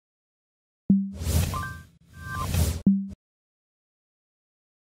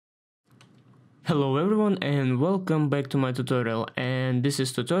Hello everyone and welcome back to my tutorial, and this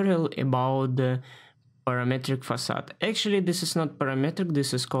is tutorial about the parametric facade. Actually, this is not parametric,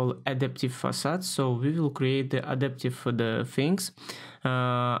 this is called adaptive facade. So we will create the adaptive for the things,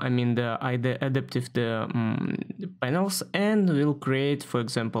 the adaptive the panels, and we'll create, for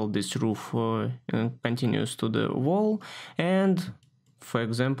example, this roof continues to the wall, and for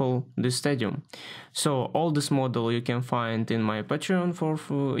example the stadium. So all this model you can find in my Patreon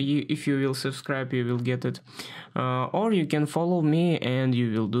for you. If you will subscribe, you will get it, or you can follow me and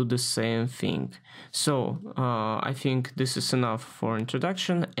you will do the same thing. So I think this is enough for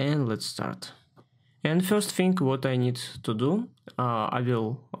introduction, and let's start. And first thing what I need to do, I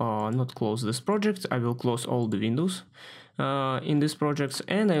will not close this project, I will close all the windows in this project,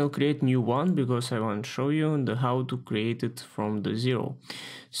 and I will create new one because I want to show you how to create it from the zero.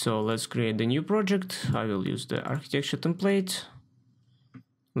 So let's create the new project. I will use the architecture template.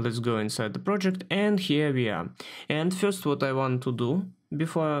 Let's go inside the project, and here we are. And first what I want to do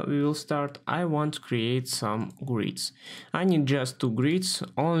before we will start, I want to create some grids. I need just 2 grids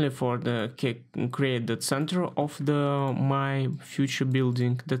only for the create the center of my future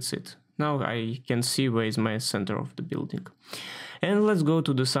building. That's it. Now I can see where is my center of the building. And let's go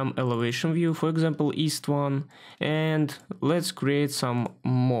to some elevation view, for example east one, and let's create some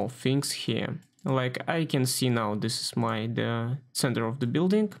more things here. Like I can see now this is the center of the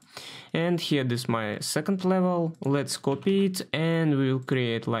building, and here this is my second level. Let's copy it and we will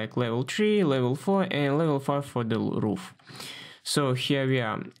create like level 3, level 4 and level 5 for the roof. So here we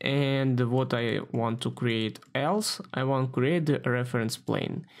are, and what I want to create else, I want to create the reference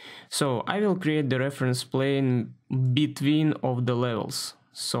plane. So I will create the reference plane between of the levels.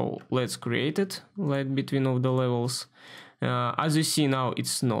 So let's create it like between of the levels. As you see now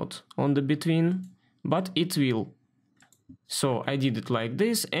it's not on the between, but it will. So I did it like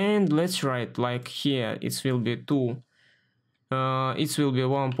this, and let's write like here it will be 2, it will be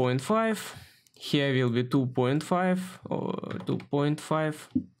 1.5. Here will be 2.5 or 2.5.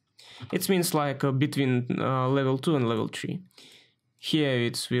 It means like between level 2 and level 3. Here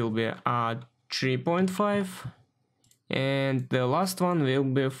it will be 3.5, and the last one will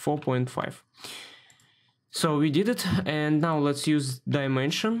be 4.5. So we did it, and now let's use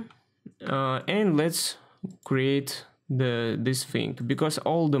dimension and let's create this thing. Because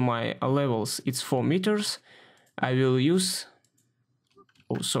all my levels it's 4 meters, I will use,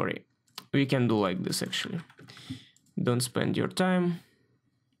 oh sorry, we can do like this actually. Don't spend your time.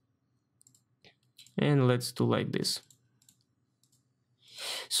 And let's do like this.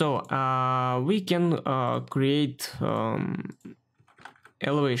 So we can create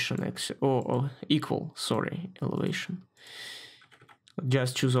elevation equal, sorry, elevation.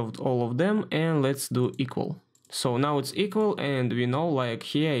 Just choose all of them and let's do equal. So now it's equal, and we know like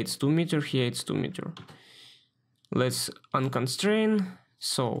here it's 2 meter, here it's 2 meter. Let's unconstrain.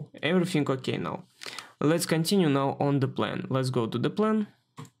 So everything okay now. Let's continue now on the plan. Let's go to the plan,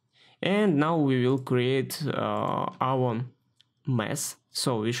 and now we will create our mesh.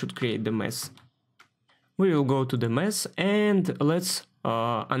 So we should create the mesh. We will go to the mesh, and let's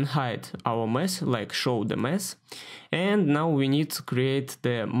unhide our mesh, like show the mesh. And now we need to create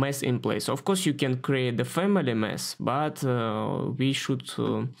the mesh in place. Of course you can create the family mesh, but we should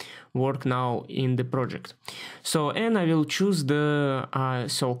work now in the project. So, and I will choose the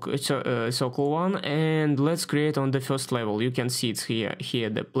circle one, and let's create on the first level. You can see it's here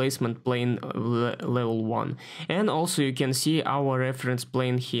the placement plane level 1, and also you can see our reference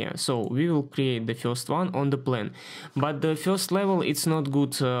plane here. So we will create the first one on the plan, but the first level it's not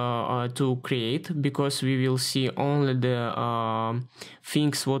good to create, because we will see only the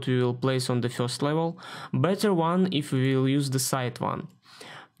things what we will place on the first level. Better one if we will use the side one,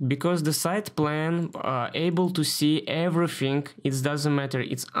 because the side plan able to see everything. It doesn't matter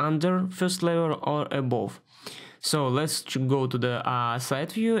it's under first level or above. So let's go to the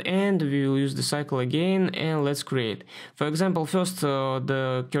side view, and we will use the cycle again, and let's create. For example, first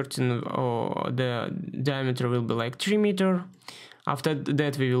the curtain or the diameter will be like 3 meters. After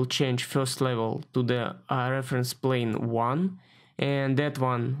that we will change first level to the reference plane 1, and that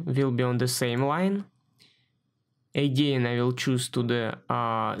one will be on the same line. Again I will choose to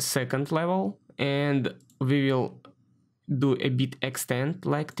the second level, and we will do a bit extend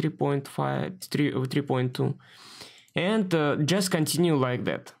like 3.5, 3 or 3.2, and just continue like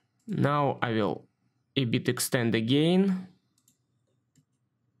that. Now I will a bit extend again.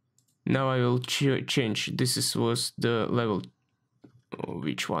 Now I will change. This was the level,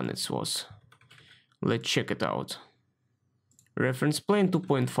 which one it was. Let's check it out. Reference plane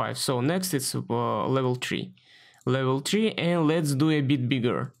 2.5. So next it's level 3. Level 3, and let's do a bit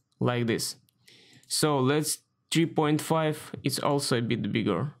bigger like this. So let's 3.5, it's also a bit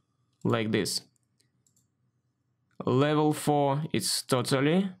bigger, like this. Level 4, it's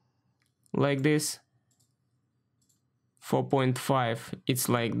totally like this. 4.5, it's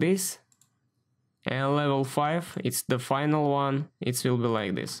like this. And level 5, it's the final one, it will be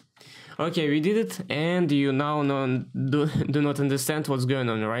like this. Okay, we did it, and you now do not understand what's going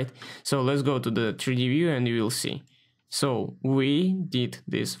on, right? So let's go to the 3D view and you will see. So we did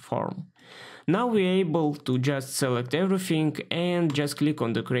this form. Now we're able to just select everything and just click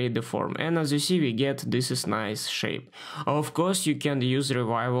on the create the form. And as you see, we get this is nice shape. Of course, you can use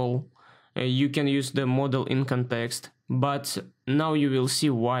revival, you can use the model in context, but now you will see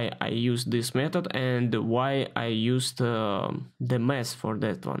why I used this method and why I used the mesh for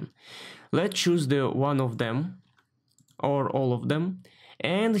that one. Let's choose the one of them or all of them.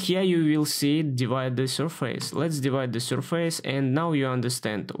 And here you will see divide the surface. Let's divide the surface, and now you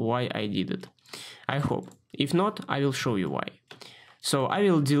understand why I did it. I hope. If not, I will show you why. So I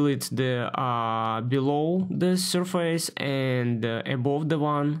will delete the below the surface and above the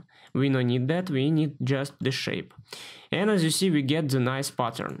one. We don't need that, we need just the shape. And as you see, we get the nice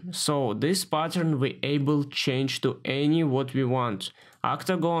pattern. So this pattern we able change to any what we want.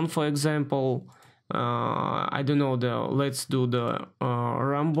 Octagon, for example. I don't know, let's do the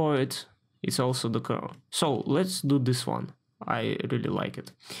rhomboid. It's also the curve. So let's do this one. I really like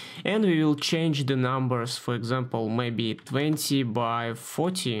it. And we will change the numbers, for example, maybe 20 by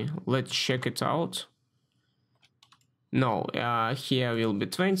 40. Let's check it out. No, here will be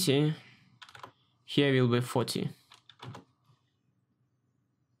 20, here will be 40.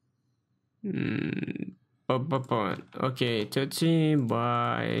 Okay, 30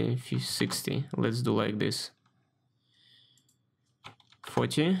 by 60. Let's do like this.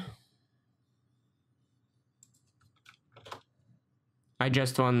 40. I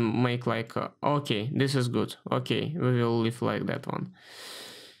just want to make like, okay, this is good. Okay, we will leave like that one.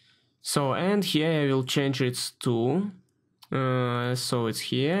 So, and here I will change it to, so it's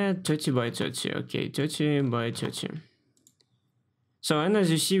here, 30 by 30. Okay, 30 by 30. So, and as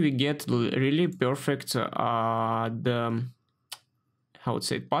you see, we get really perfect the, how to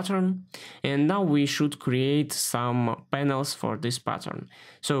say it, pattern. And now we should create some panels for this pattern.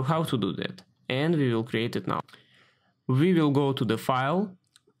 So how to do that? And we will create it now. We will go to the file.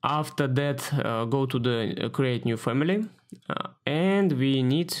 After that, go to the create new family. And we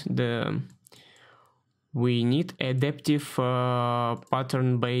need adaptive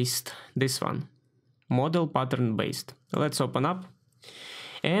pattern based, this one, model pattern based. Let's open up.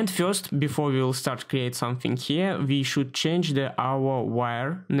 And first, before we will start create something here, we should change our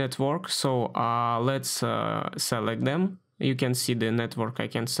wire network. So let's select them. You can see the network I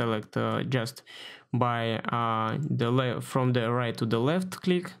can select just by from the right to the left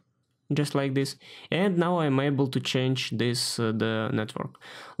click, just like this. And now I'm able to change this the network.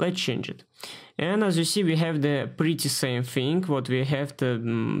 Let's change it. And as you see, we have the pretty same thing what we have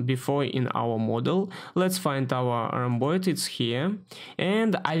before in our model. Let's find our rhomboid, it's here.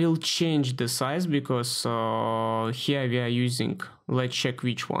 And I will change the size because here we are using, let's check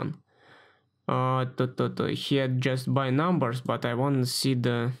which one. Here just by numbers, but I want to see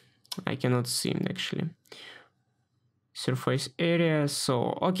I cannot see it actually. Surface area,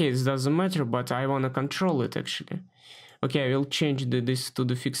 so okay, it doesn't matter, but I want to control it actually. Okay, I will change this to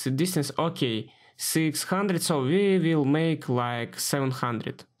the fixed distance. Okay, 600, so we will make like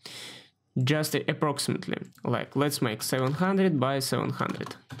 700. Just approximately, like let's make 700 by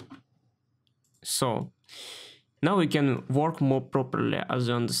 700. So now we can work more properly, as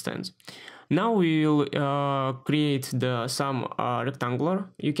you understand. Now we will create some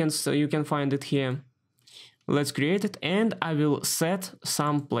rectangular. You can find it here. Let's create it, and I will set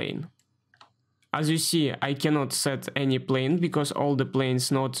some plane. As you see, I cannot set any plane because all the planes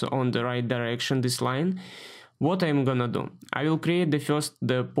not on the right direction, this line. What I'm gonna do? I will create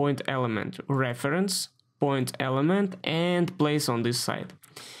the point element, reference, point element, and place on this side.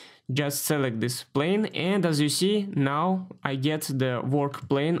 Just select this plane, and as you see, now I get the work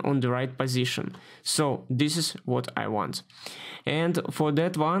plane on the right position. So this is what I want. And for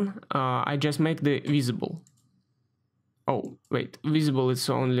that one, I just make the visible. Oh, wait, visible is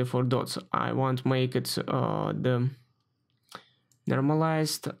only for dots. I want to make it the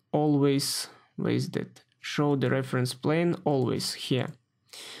normalized, always, where is that? Show the reference plane, always here.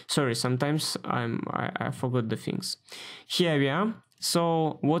 Sorry, sometimes I forgot the things. Here we are.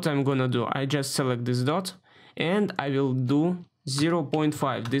 So what I'm gonna do, I just select this dot and I will do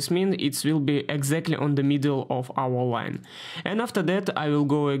 0.5. This means it will be exactly on the middle of our line. And after that I will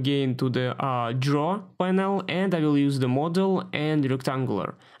go again to the draw panel, and I will use the model and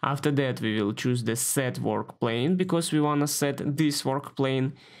rectangular. After that we will choose the set work plane, because we want to set this work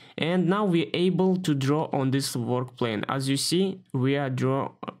plane. And now we're able to draw on this work plane. As you see, we are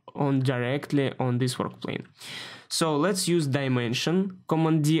draw on directly on this work plane. So let's use dimension,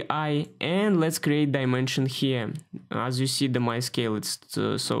 command DI, and let's create dimension here. As you see, my scale is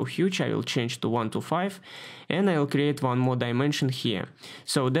so huge, I will change to 1 to 5, and I will create one more dimension here.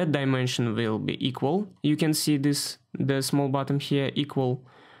 So that dimension will be equal. You can see this, the small button here, equal.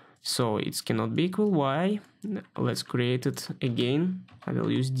 So it cannot be equal. Why? Let's create it again. I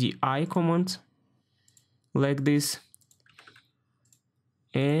will use DI command, like this,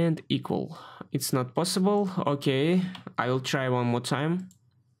 and equal. It's not possible. Okay, I will try one more time,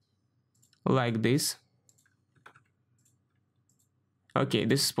 like this. Okay,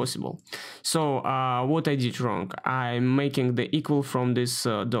 this is possible. So what I did wrong, I'm making the equal from this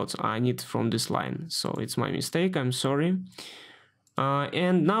dot. I need from this line, so it's my mistake, I'm sorry.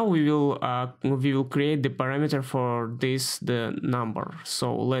 And now we will create the parameter for this, the number.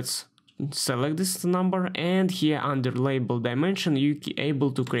 So let's select this number, and here under label dimension you able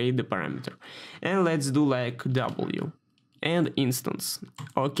to create the parameter. And let's do like W and instance.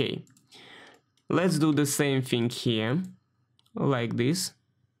 Okay, let's do the same thing here, like this,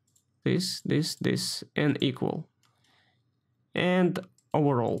 this, and equal, and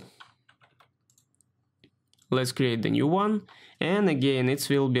overall. Let's create the new one, and again it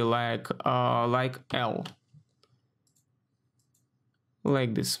will be like L,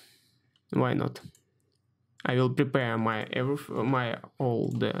 like this. Why not? I will prepare my all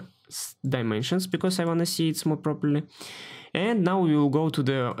the dimensions, because I want to see it more properly. And now we will go to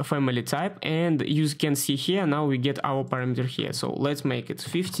the family type, and you can see here now we get our parameter here. So let's make it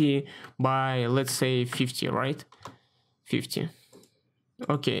 50 by, let's say 50, right? 50.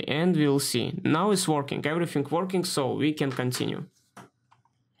 Okay, and we'll see. Now it's working, everything working, so we can continue.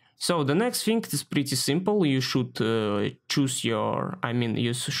 So the next thing is pretty simple. You should choose your,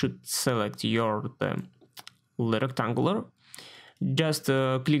 you should select your rectangular. Just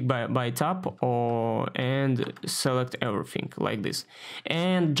click by tab and select everything like this.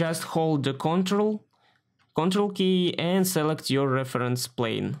 And just hold the control key and select your reference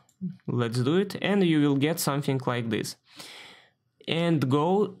plane. Let's do it, and you will get something like this. And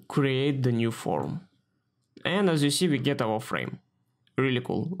go create the new form. And as you see, we get our frame. Really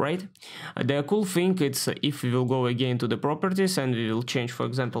cool, right? The cool thing is, if we will go again to the properties and we will change, for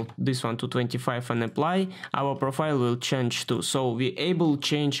example, this one to 25 and apply, our profile will change too. So we able to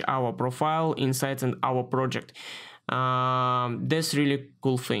change our profile inside our project. That's really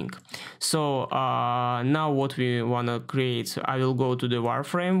cool thing. So now what we want to create, I will go to the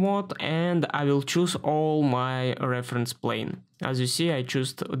wireframe mode and I will choose all my reference plane. As you see, I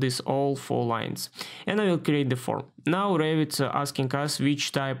choose this all 4 lines, and I will create the form. Now Revit asking us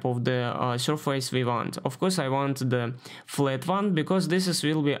which type of the surface we want. Of course, I want the flat one, because this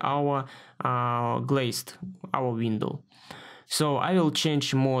will be our glazed, our window. So I will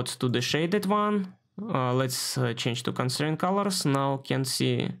change mode to the shaded one. Let's change to constraint colors. Now can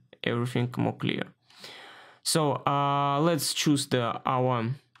see everything more clear. So let's choose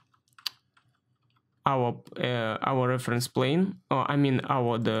our reference plane.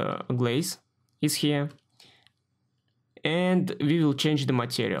 The glaze is here, and we will change the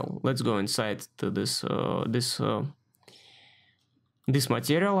material. Let's go inside to this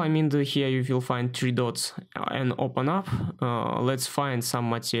material. Here you will find 3 dots and open up. Let's find some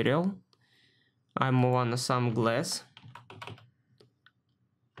material. I want some glass.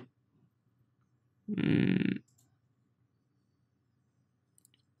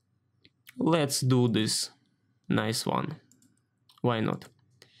 Let's do this nice one. Why not?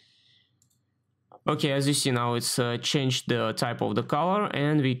 Okay, as you see now, it's changed the type of the color,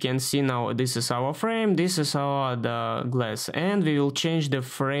 and we can see now this is our frame, this is the glass, and we will change the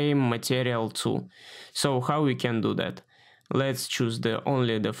frame material too. So how we can do that? Let's choose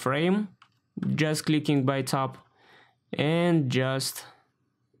only the frame, just clicking by tab, and just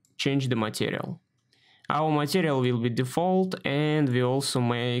change the material. Our material will be default, and we also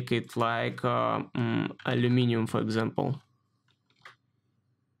make it like aluminum, for example.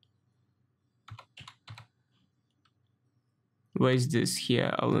 Where is this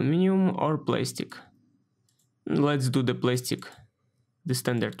here? Aluminum or plastic? Let's do the plastic, the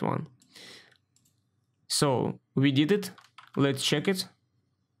standard one. So we did it. Let's check it.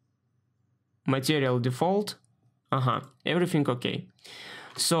 Material default. Everything okay.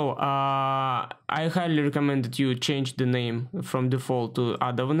 So I highly recommend that you change the name from default to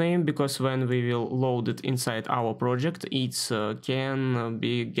other name, because when we will load it inside our project, it's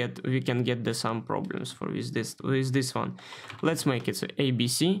we can get some problems with this one. Let's make it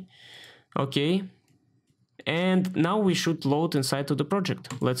ABC. Okay, and now we should load inside of the project.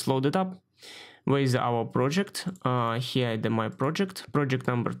 Let's load it up. Where is our project? Here my project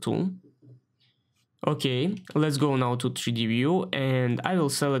number 2. Okay, let's go now to 3D view, and I will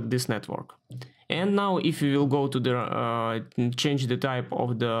select this network. And now if you will go to the change the type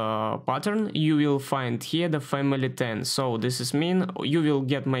of the pattern, you will find here the family 10. So this is mean you will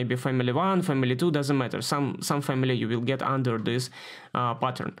get maybe family 1, family 2, doesn't matter. Some family you will get under this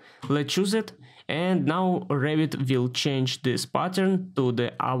pattern. Let's choose it, and now Revit will change this pattern to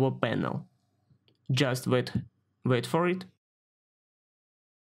the our panel. Just wait for it.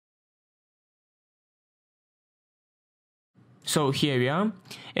 So here we are,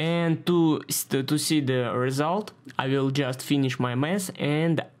 and to see the result, I will just finish my mesh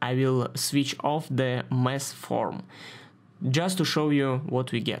and I will switch off the mesh form, just to show you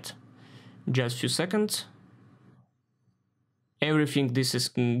what we get. Just few seconds. Everything this is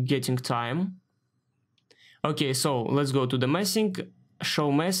getting time. Okay, so let's go to the meshing,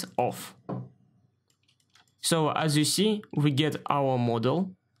 show mesh off. So as you see, we get our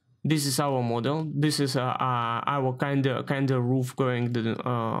model. This is our model. This is our kind of roof going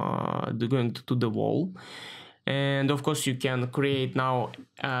to the wall, and of course you can create now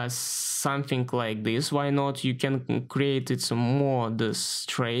something like this. Why not? You can create it some more the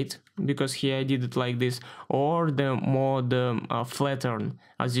straight, because here I did it like this, or the more the flatten.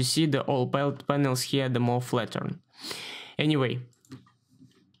 As you see, the all panels here the more flatten. Anyway,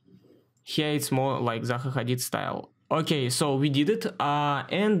 here it's more like Zaha Hadid style. Okay, so we did it,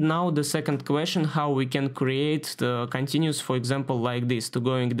 and now the second question, how we can create the continuous, for example, like this, to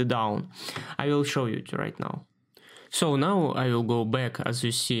going down. I will show you right now. So now I will go back. As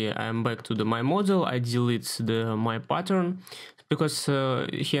you see, I am back to my model. I delete my pattern, because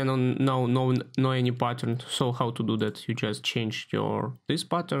here no any pattern. So how to do that? You just change this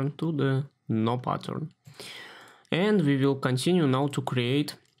pattern to the no pattern, and we will continue now to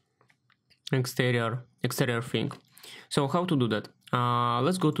create exterior thing. So how to do that?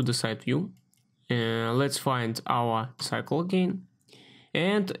 Let's go to the side view. Let's find our cycle again,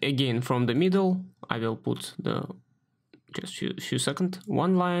 and again from the middle I will put the just few seconds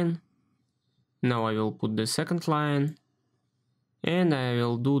one line. Now I will put the second line, and I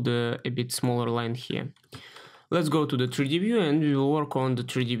will do a bit smaller line here. Let's go to the 3D view, and we will work on the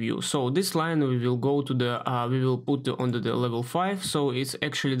 3D view. So this line we will go to the we will put on the level 5. So it's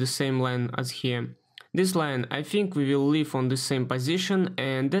actually the same line as here. This line, I think we will leave on the same position,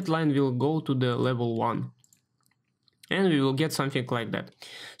 and that line will go to the level 1. And we will get something like that.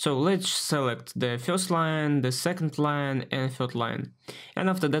 So let's select the first line, the second line, and third line. And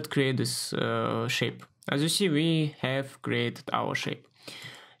after that, create this shape. As you see, we have created our shape.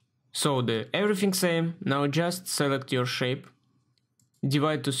 So everything same. Now just select your shape,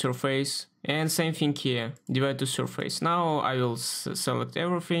 divide to surface, and same thing here, divide to surface. Now I will select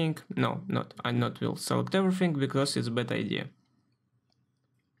everything. No, I not will select everything, because it's a bad idea.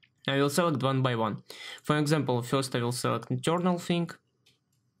 I will select one by one. For example, first I will select internal thing.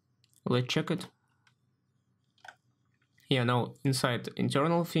 Let's check it. Yeah, now inside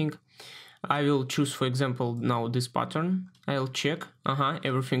internal thing, I will choose, for example, now this pattern. I'll check,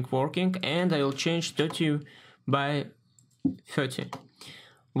 everything working, and I will change 30 by 30.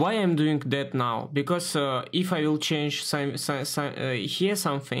 Why I'm doing that now? Because if I will change here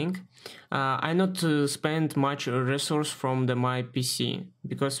something, I not spend much resource from my PC,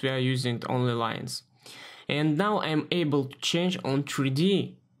 because we are using only lines. And now I'm able to change on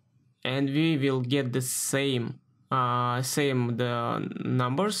 3D, and we will get the same the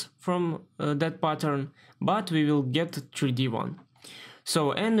numbers from that pattern, but we will get 3D one.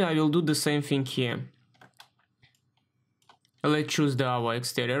 So, and I will do the same thing here. Let's choose our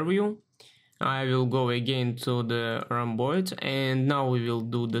exterior view. I will go again to the rhomboid, and now we will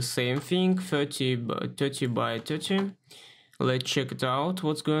do the same thing, 30 by 30. Let's check it out,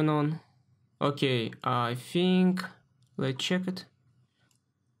 what's going on. Okay, I think, let's check it.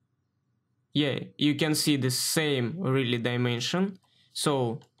 Yeah, you can see the same really dimension.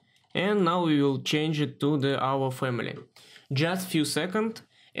 So, and now we will change it to our family. Just few seconds,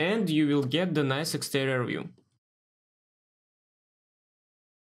 and you will get the nice exterior view.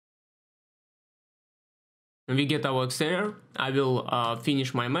 We get our exterior. I will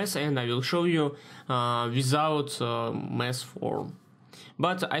finish my mesh, and I will show you without mesh form.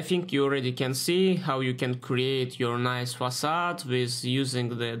 But I think you already can see how you can create your nice facade with using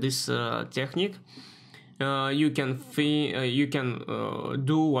this technique. You can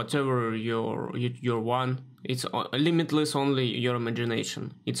do whatever you want. It's limitless, only your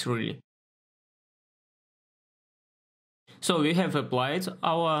imagination. It's really. So we have applied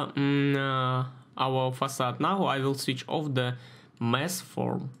our facade. Now I will switch off the mesh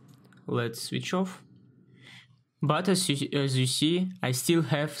form. Let's switch off. But as you see, I still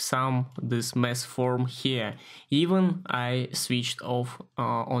have this mesh form here, even I switched off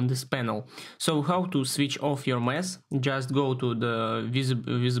on this panel. So how to switch off your mesh? Just go to the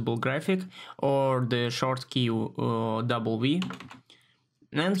visible graphic or the short key W,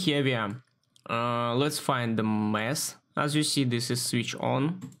 and here we are. Let's find the mesh. As you see, this is switch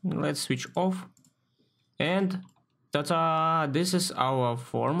on. Let's switch off, and ta-da! This is our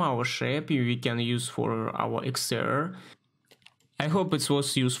form, our shape we can use for our exterior. I hope it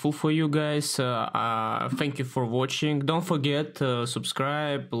was useful for you guys. Thank you for watching. Don't forget to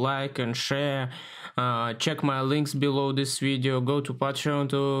subscribe, like and share. Check my links below this video. Go to Patreon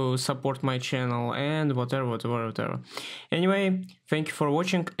to support my channel and whatever. Anyway, thank you for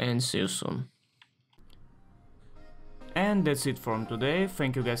watching and see you soon. And that's it from today.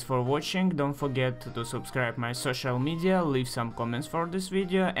 Thank you guys for watching. Don't forget to subscribe my social media, leave some comments for this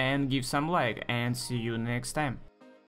video and give some like, and see you next time.